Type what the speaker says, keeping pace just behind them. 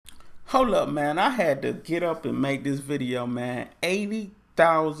Hold up, man. I had to get up and make this video, man.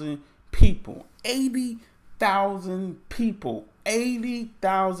 80,000 people. 80,000 people.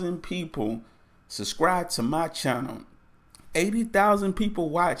 80,000 people subscribe to my channel. 80,000 people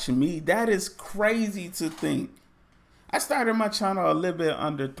watching me. That is crazy to think. I started my channel a little bit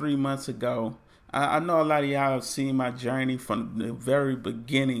under 3 months ago. I know a lot of y'all have seen my journey from the very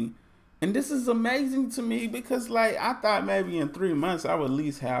beginning. And this is amazing to me because, like, I thought maybe in 3 months I would at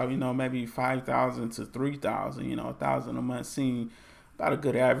least have, maybe 5,000 to 3,000, 1,000 a month seemed about a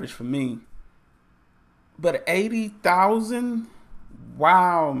good average for me. But 80,000?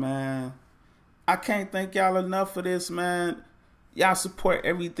 Wow, man. I can't thank y'all enough for this, man. Y'all support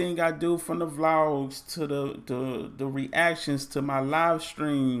everything I do, from the vlogs to the reactions to my live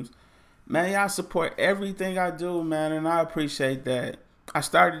streams. Man, y'all support everything I do, man, and I appreciate that. I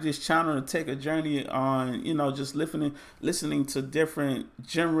started this channel to take a journey on, just listening to different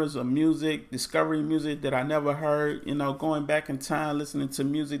genres of music, discovering music that I never heard, going back in time, listening to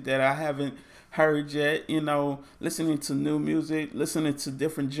music that I haven't heard yet, listening to new music, listening to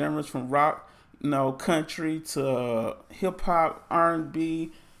different genres from rock, country to hip hop,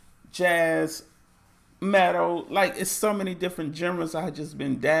 R&B, jazz, metal. Like, it's so many different genres I just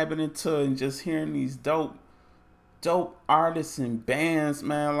been dabbing into, and just hearing these dope artists and bands,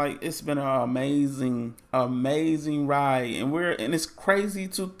 man. Like, it's been an amazing ride, and it's crazy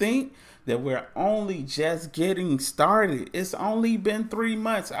to think that we're only just getting started. It's only been 3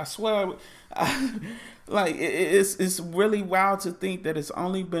 months. I swear. Like, it's really wild to think that it's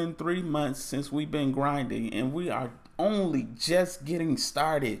only been 3 months since we've been grinding, and we are only just getting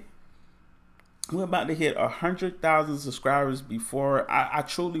started. We're about to hit 100,000 subscribers before I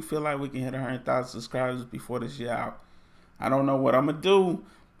truly feel like we can hit 100,000 subscribers before this year out. I don't know what I'm gonna do,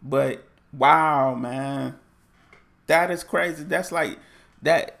 but wow, man, that is crazy. That's like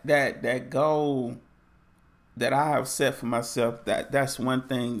that goal that I have set for myself. That's one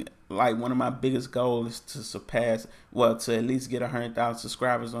thing. Like, one of my biggest goals is to surpass, well, to at least get 100,000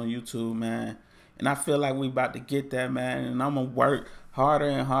 subscribers on YouTube, man. And I feel like we about to get that, man. And I'm gonna work harder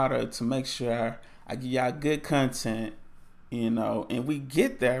and harder to make sure I give y'all good content, and we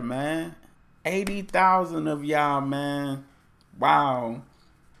get there, man. 80,000 of y'all, man. Wow.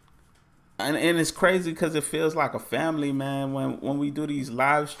 And it's crazy because it feels like a family, man, when we do these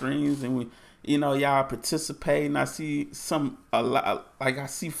live streams and we, y'all participating. I see I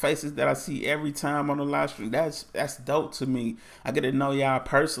see faces that I see every time on the live stream. That's dope to me. I get to know y'all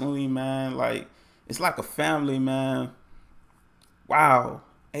personally, man. Like, it's like a family, man. Wow.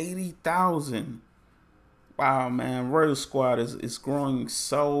 80,000. Wow, man. Royal Squad is growing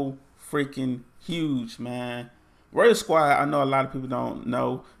so freaking huge, man. Royal Squad, I know a lot of people don't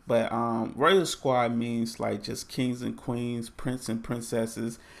know, but Royal Squad means like just kings and queens, prince and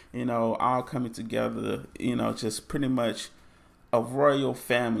princesses, all coming together, just pretty much a royal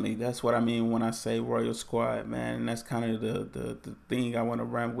family. That's what I mean when I say Royal Squad, man. And that's kind of the thing I want to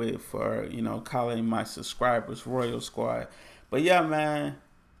run with for, calling my subscribers Royal Squad. But yeah, man,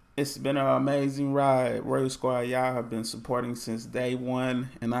 it's been an amazing ride. Royal Squad, y'all have been supporting since day one,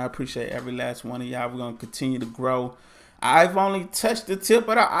 and I appreciate every last one of y'all. We're going to continue to grow. I've only touched the tip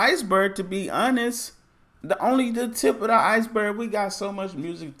of the iceberg, to be honest. Only the tip of the iceberg. We got so much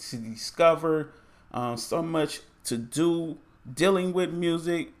music to discover, so much to do, dealing with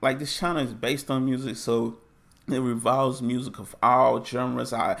music. Like, this channel is based on music, so it revolves music of all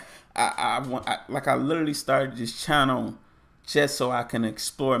genres. I literally started this channel just so I can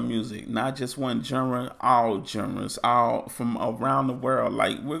explore music, not just one genre, all genres, all from around the world.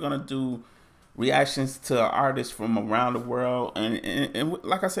 Like, we're gonna do reactions to artists from around the world, and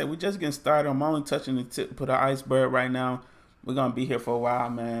like I said, we're just getting started. I'm only touching the tip of the iceberg right now. We're gonna be here for a while,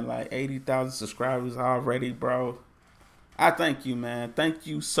 man. Like, 80,000 subscribers already, bro. I thank you, man. Thank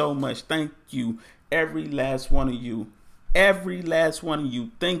you so much. Thank you, every last one of you. Every last one of you.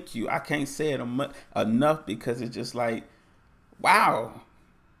 Thank you. I can't say it enough, because it's just like, wow.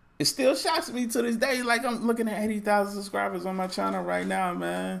 It still shocks me to this day. Like, I'm looking at 80,000 subscribers on my channel right now,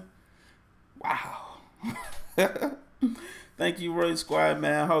 man. Wow. Thank you, Royal Squad,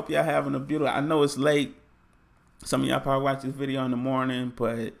 man. I hope y'all having a beautiful, I know it's late. Some of y'all probably watch this video in the morning,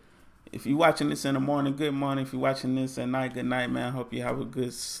 but if you're watching this in the morning, good morning. If you're watching this at night, good night, man. Hope you have a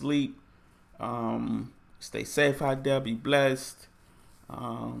good sleep. Stay safe out there. Be blessed.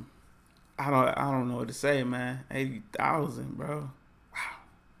 I don't know what to say, man. 80,000, bro. Wow.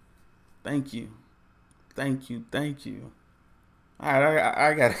 Thank you. Thank you. Thank you. All right,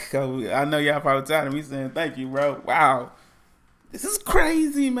 I gotta go. I know y'all probably tired of me saying thank you, bro. Wow. This is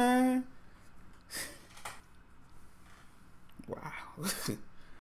crazy, man. Wow.